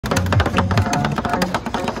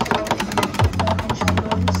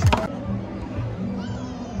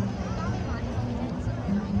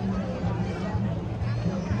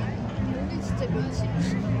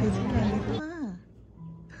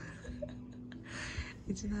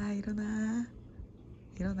예진아 일어나.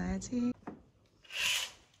 일어나야지.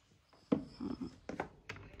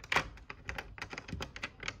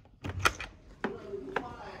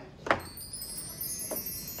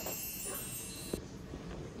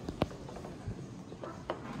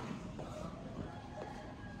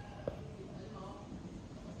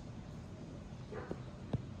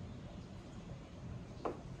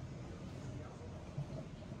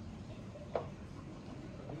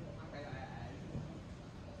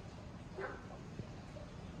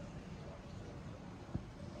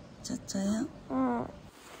 잤어요? 응.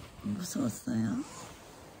 무서웠어요?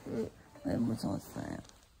 응. 왜 무서웠어요?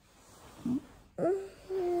 응?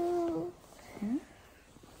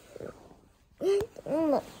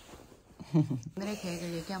 오늘의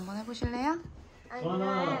계획을 얘기 한번 해보실래요?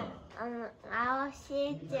 오늘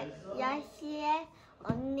 9시, 10시에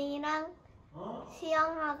언니랑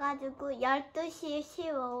수영해가지고 12시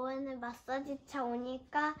 15분에 마사지샵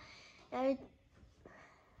오니까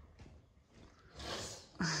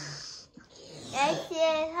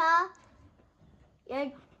 10시에서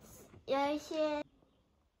 10시에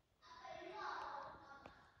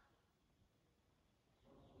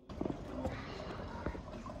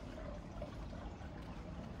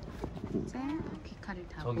이제 픽업카를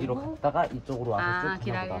타고 저기로 갔다가 이쪽으로 와서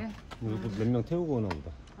쭉 가나 보다. 여기 몇 명 태우고 오나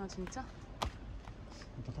보다. 아 진짜?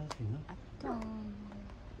 또 탈 수 있나?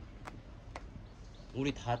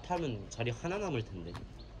 우리 다 타면 자리 하나 남을 텐데.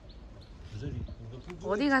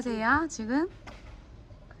 어디 가세요 지금?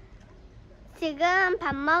 지금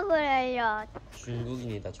밥 먹으려요.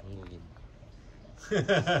 중국인이다 중국인.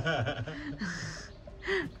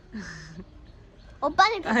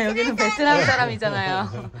 오빠는 여기는 베트남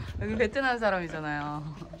사람이잖아요. 여기 베트남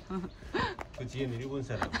사람이잖아요. 그 뒤에는 일본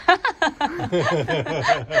사람.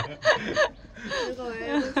 이거 왜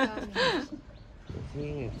일본 사람이야?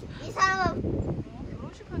 이 사람은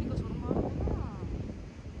결혼식 하니까 저런 거 하는구나.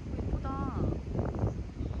 예쁘다.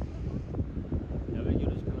 야외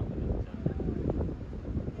결혼식 하나 보자.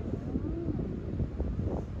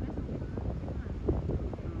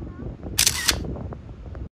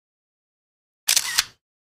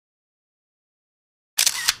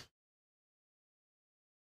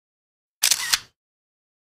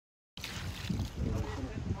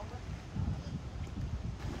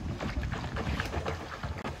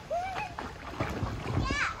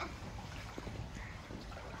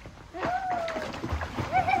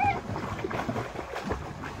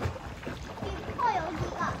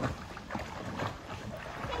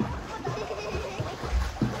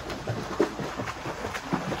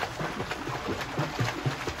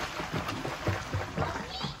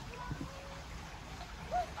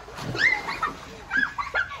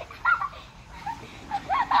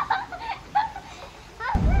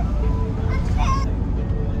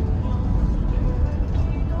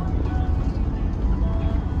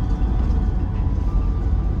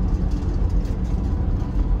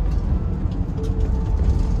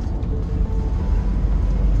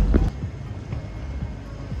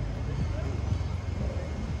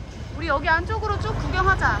 우리 여기 안쪽으로 쭉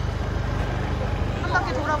구경하자. 한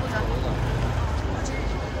바퀴 돌아보자.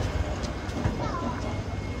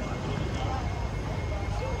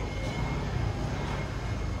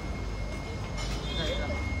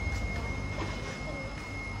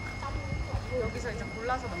 여기서 이제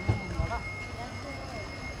골라서 먹는 거라.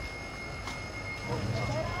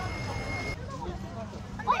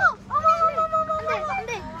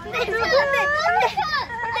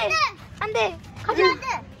 안돼 가지 마.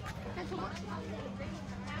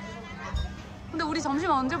 근데 우리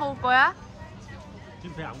점심 언제 먹을 거야?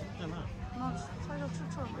 지금 배 안 고프잖아. 나 살짝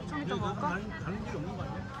추천. 좀 이따 먹을까? 가는 길이 없는 거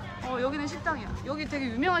아니야? 여기는 식당이야. 여기 되게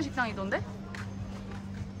유명한 식당이던데?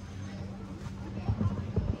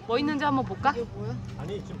 뭐 있는지 한번 볼까? 이게 뭐야?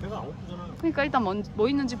 아니 지금 배가 안 고프잖아. 그러니까 일단 뭐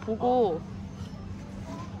있는지 보고.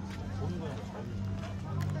 보는 거야.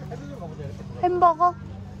 가보자 이렇게. 햄버거?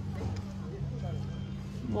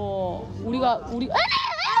 뭐 우리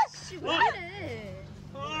씨, 왜 이래?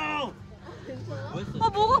 아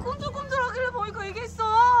뭐가 꿈틀꿈틀하길래 보니까 이게 있어.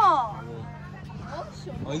 아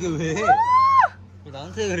이게 왜? 왜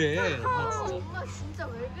나한테 그래? 엄마 진짜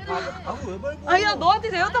왜 그래? 방금 왜 밟고? 아야 너한테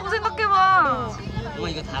되었다고 생각해봐. 엄마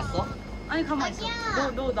이거 다 써? 아니 가만 있어.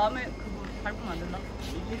 너 남의 그거 밟으면 안 된다.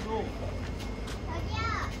 이기도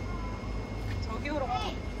저기로.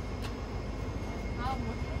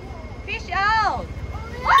 피쉬 아웃.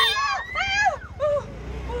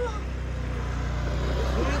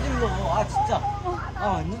 소리 질러. 아 진짜. 아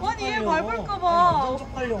완전 아니 얘 쪽팔려. 밟을까봐. 완전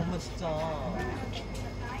쪽팔려 엄마 진짜.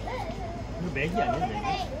 이거 맥이 아니야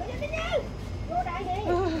맥이?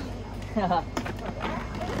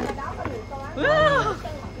 으아!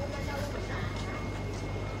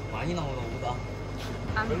 많이 나오나 보다.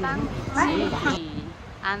 안방비치에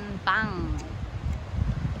안방.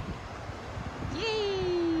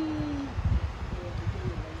 예.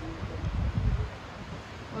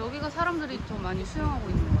 여기가 사람들이 더 많이 수영하고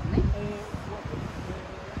있는 것 같네.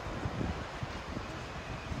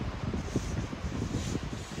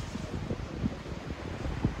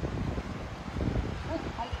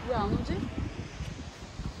 왜 안 오지?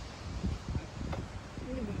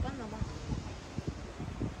 우리 못 갔나 봐.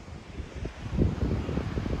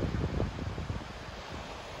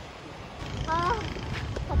 아,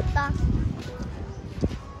 덥다.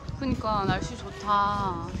 그니까 날씨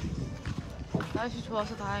좋다. 날씨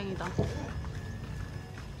좋아서 다행이다.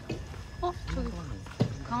 저기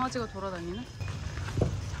강아지가 돌아다니네.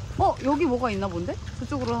 여기 뭐가 있나 본데?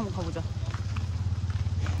 저쪽으로 한번 가보자.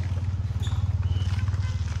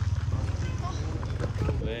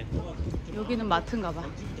 왜? 여기는 마트인가 봐.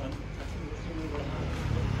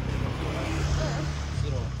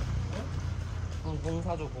 싫어. 공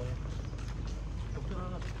사줘 공.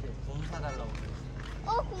 공 사달라고.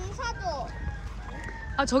 공사도.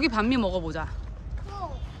 저기 반미 먹어보자.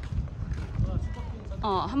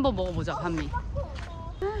 공. 한번 먹어보자, 반미.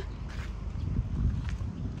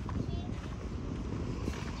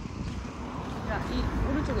 야, 이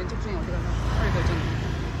오른쪽 왼쪽 중에 어디 가나? 빨리 결정해.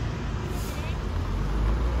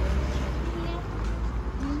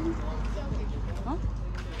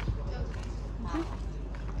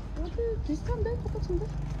 어디 비슷한데? 똑같은데?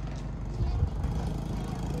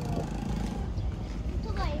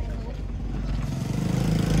 오토바이.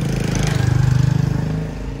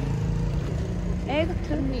 에그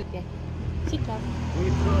트미. 치타. 여기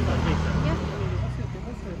들어가서 앉아있잖아.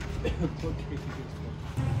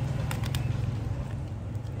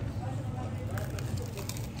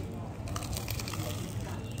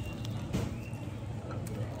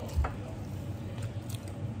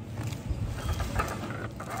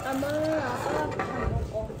 엄마는 아빠가 다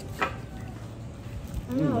먹어.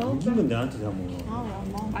 음식은 내한테 다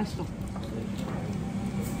먹어. 맛있어.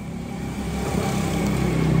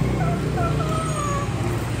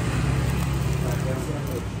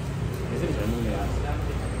 애들이 잘 먹네.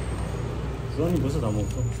 주원이 벌써 다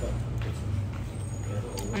먹었어.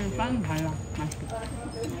 아니, 빵은 달라. 맛있어.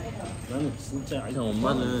 나는 진짜 그냥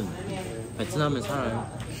엄마는 베트남에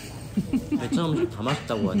살아요. 베트남 음식 다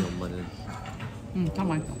맛있다고 하니 엄마는. 응, 다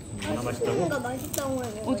맛있어. 다 맛있다고? 뭔가 맛있다고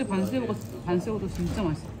해. 어제 반새우도 진짜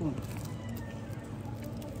맛있고.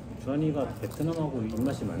 주한이가 베트남하고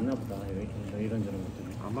입맛이 맞나 보다. 이런저런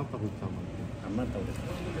것들이 안 맞다 그렇게 하면. 안 맞다고 그랬어.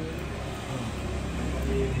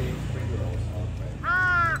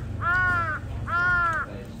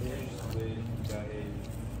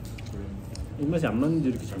 입맛이 안 맞는데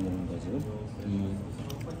이렇게 잘 먹는 거야 지금?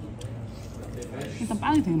 일단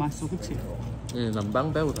빵이 되게 맛있어, 그치? 네, 난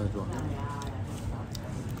빵 빼고 다 좋아.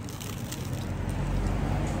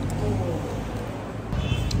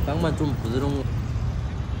 빵만 좀 부드러운 거.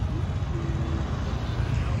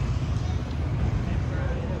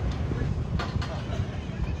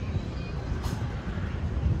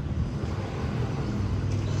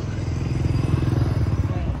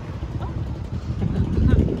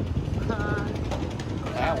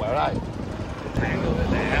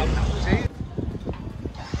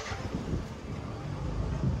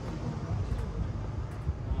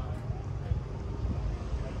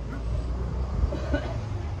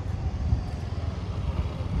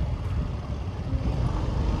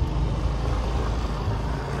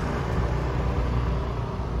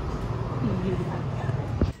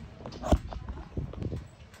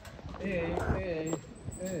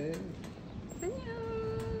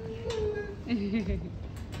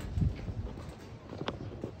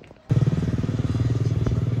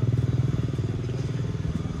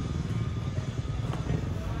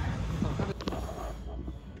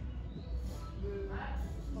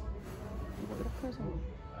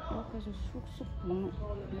 이렇게 해서 쑥쑥 먹는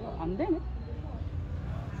이거 안 되네?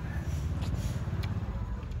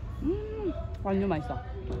 완전 맛있어.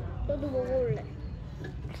 너도 먹어볼래?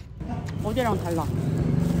 어제랑 달라.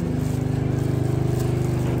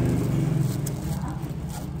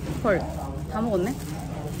 헐, 다 먹었네?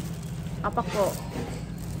 아빠 거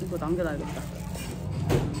이거 남겨놔야겠다.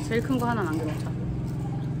 제일 큰 거 하나 남겨놓자.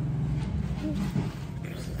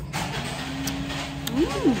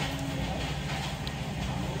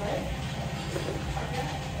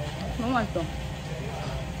 너무 맛있어.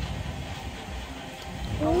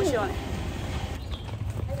 너무 시원해.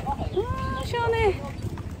 시원해.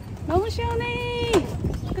 너무 시원해.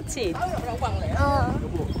 그치?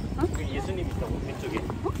 여기 예수님 있다고 왼쪽에.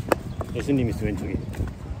 예수님 있어 왼쪽에.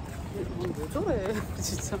 저래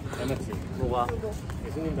진짜. 닮았지? 뭐가?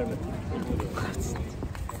 예수님 닮았지?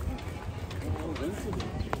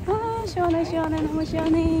 아 시원해 시원해 너무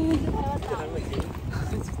시원해.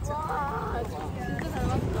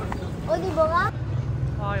 어디 뭐가?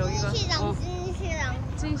 와 여기가 찐시장,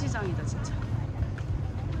 찐시장. 찐시장이다 진짜.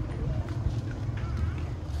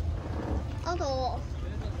 아 더워.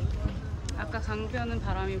 아까 강변은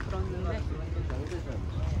바람이 불었는데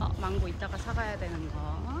망고 이따가 사가야 되는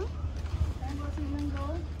거.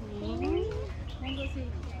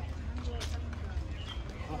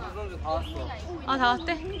 아 다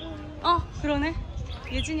왔대? 그러네.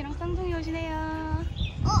 예진이랑 쌍둥이 오시네요.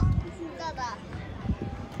 진짜다.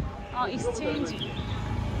 익스체인지.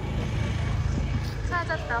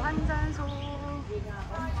 찾았다 환전소.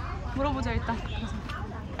 물어보자 일단.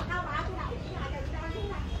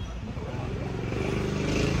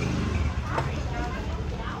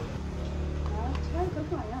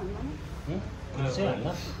 응? 그렇지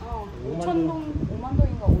않나? 5만 동인가 5만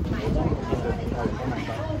동.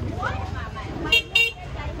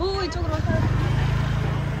 오 이쪽으로 와서.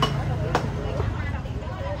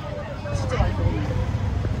 진짜 맛있어.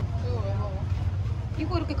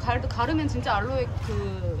 이거 이렇게 가르면 진짜 알로에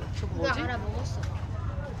저거 뭐지? 알아 먹었어.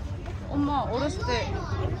 엄마 어렸을 때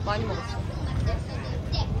많이 먹었어.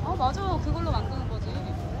 맞아 그걸로 만드는 거지.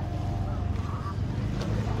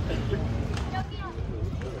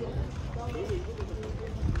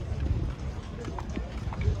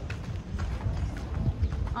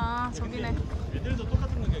 저기네. 애들도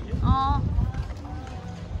똑같은 가격이야?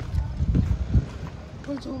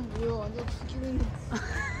 좀 뭐야 완전 죽이고 있는.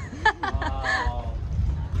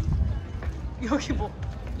 여기 뭐?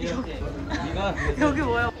 네가 여기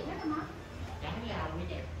뭐야?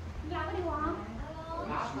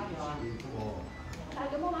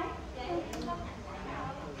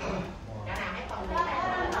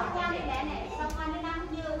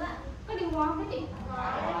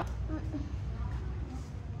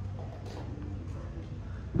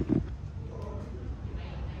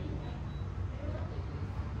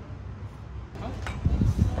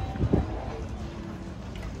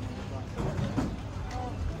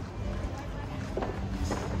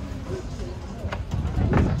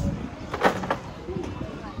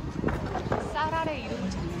 쌀알의 이름을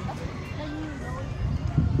적는다?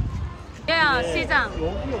 야 시장.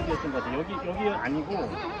 여기였던 것 같아. 여기 아니고.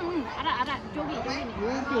 알아. 저기.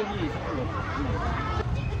 여기 있었던 것 같아.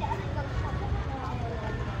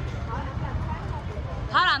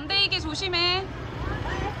 발 안 데이게 조심해.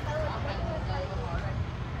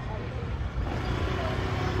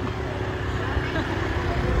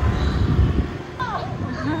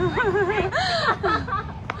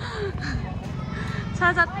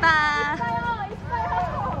 찾았다.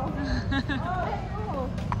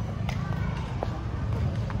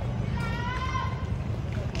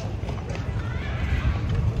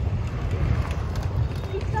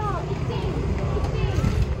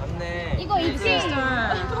 맞네. 이거 있지?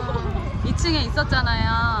 2층에 있었잖아요.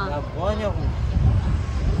 야 뭐하냐고.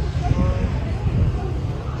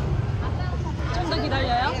 좀 더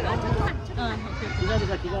기다려요? 응, 오케이.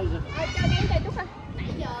 기다리자. cho đi về chút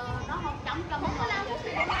nãy giờ nó không chấm cho một lần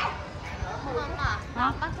không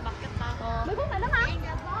à bác sẽ 바뀌었다. 몇 분 남았나?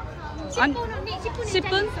 10분 언니 10분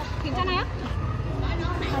 10분? 괜찮아요?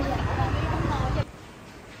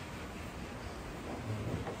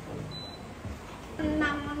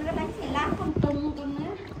 Nằm cái bánh xì lát con tung con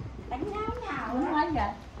nữa, bánh nháo nhào nó nói vậy,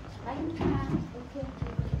 bánh ok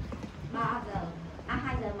 3 giờ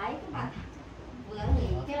 2 giờ mấy các bạn vừa nghỉ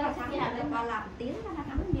chứ là sáng giờ lên qua làm tiếng nó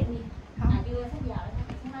cắm điện gì không chưa sáng giờ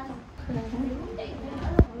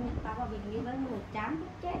ta qua bình đi với một chán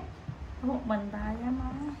chết một mình ta dám á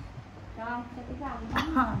cho không cho cái dòng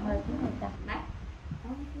mời chúng mình tập đấy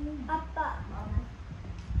아빠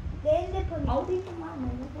내 핸드폰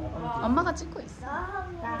어디서만 엄마가 찍고 있어.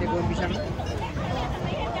 먹는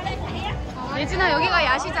예진아 여기가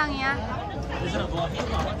야시장이야.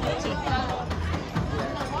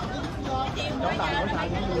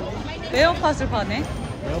 에어팟을 파네.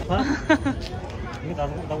 에어팟? 이게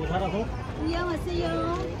나보고 살아서?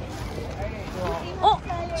 안녕하세요.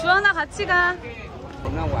 주하나 같이 가.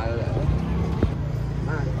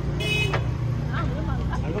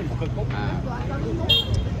 이건 못 갈 거?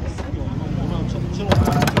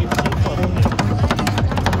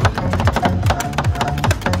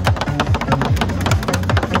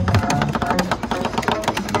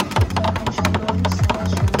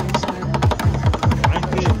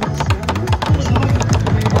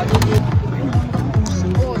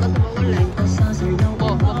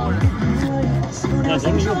 야,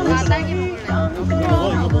 너는 이거 먹어. 나 딸기 먹을래. 이거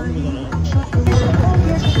먹는 거잖아.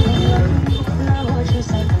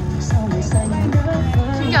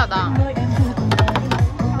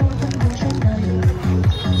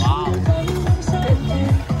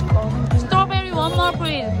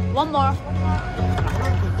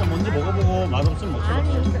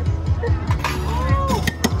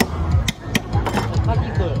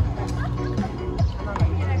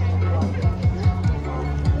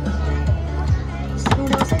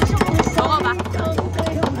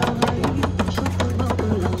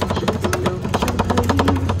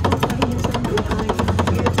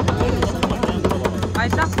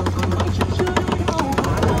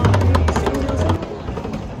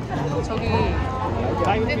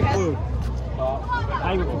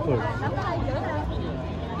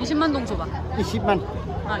 20만 동 줘봐. 20만.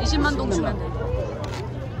 아 20만 동 주면 돼.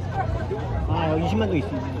 아 여기 20만 동 있어.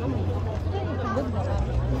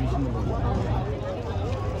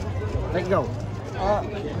 Let's go.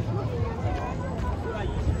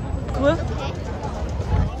 그거야?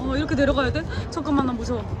 이렇게 내려가야 돼? 잠깐만 나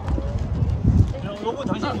무서워. 여보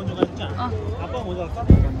당신 먼저 가자. 아빠 먼저 갈까?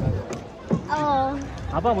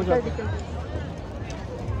 아빠 먼저 갈까?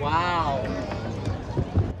 와우.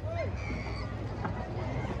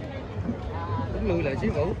 lùi lại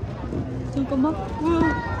xíu cậu. 잠깐만.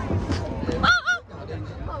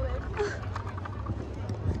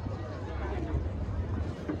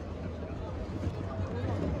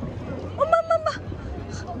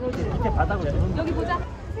 밑에 바닥을 여기 보자.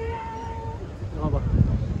 나와봐.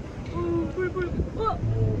 불.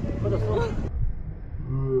 꺼졌어.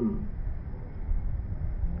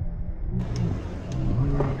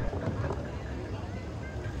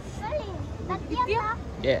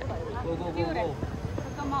 예. 그래.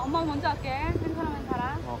 잠깐만 엄마 먼저 할게. 괜찮으면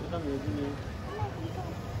살아. 그다음에 예준이.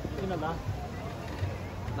 예준아 나.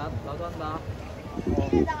 나도 한다.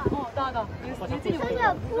 나. 예진이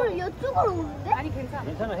자기야 불 이쪽으로 오는데? 아니 괜찮아.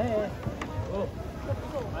 괜찮아 해.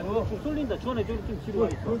 아이고 좀 쏠린다. 주원에 좀 뒤로 와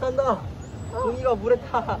있어. 물 탄다. 종이가 물에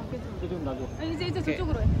타. 좀 놔줘. 이제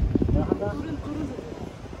저쪽으로 해. 내가 한다. 불은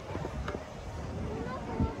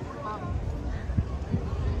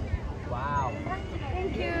와우.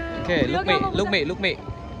 땡큐. Okay, look me.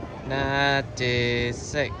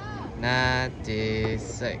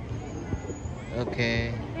 나지색.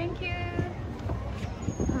 오케이. 땡큐.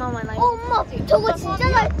 엄마 저거 진짜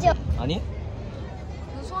넓죠? 아니?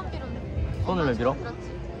 손을 왜 밀어?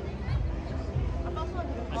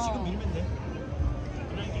 지금 밀면 돼.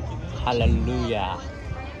 할렐루야.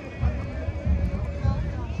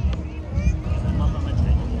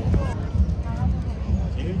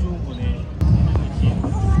 제일 좋은 거네.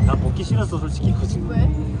 나 먹기 싫었어 솔직히 그 친구. 왜?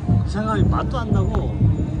 그 생각이 맛도 안 나고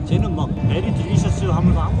쟤는 막 메리 딜리셔스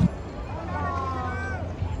하면서 아무.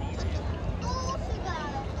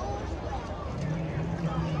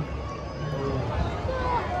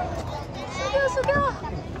 숙여.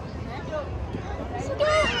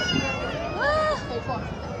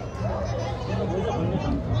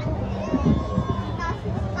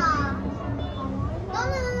 맛있다.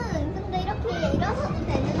 너는 근데 이렇게 일어서도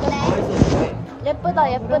되는데.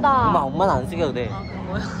 예쁘다. 엄마는 안 쓰게 해도 돼. 그런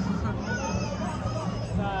거야?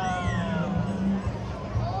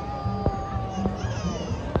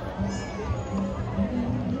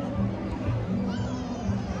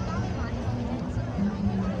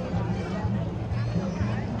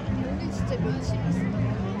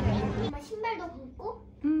 엄마 신발도 벗고?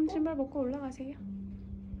 신발 벗고 올라가세요.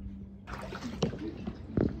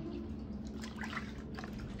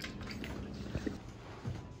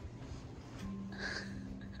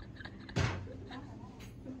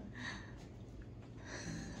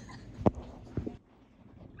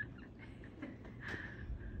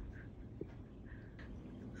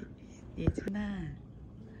 예진아.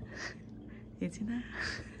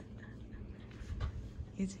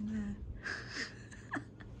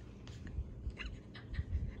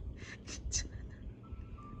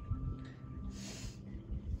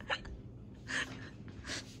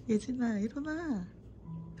 예진아 일어나.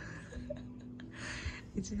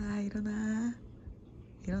 예진아 일어나.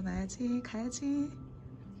 일어나야지. 가야지.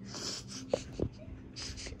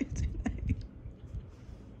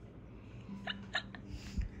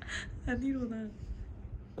 안 일어나.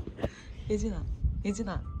 예진아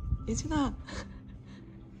일어나.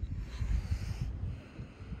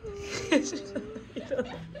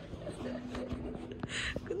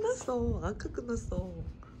 끝났어. 아까 끝났어.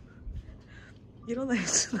 일어나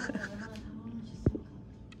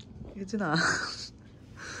예진아.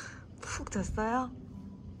 푹 잤어요?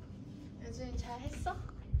 예준이 잘 했어?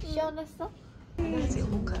 시원했어? 이제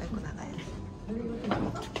옷 갈아입고 나가야 돼.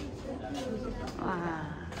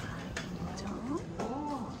 와, 그죠?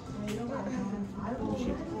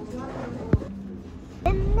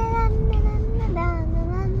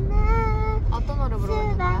 어떤 노래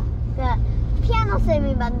부르는 거야? 그 피아노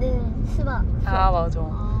쌤이 만든 수박. 아 맞아.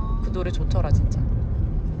 그 노래 좋더라 진짜.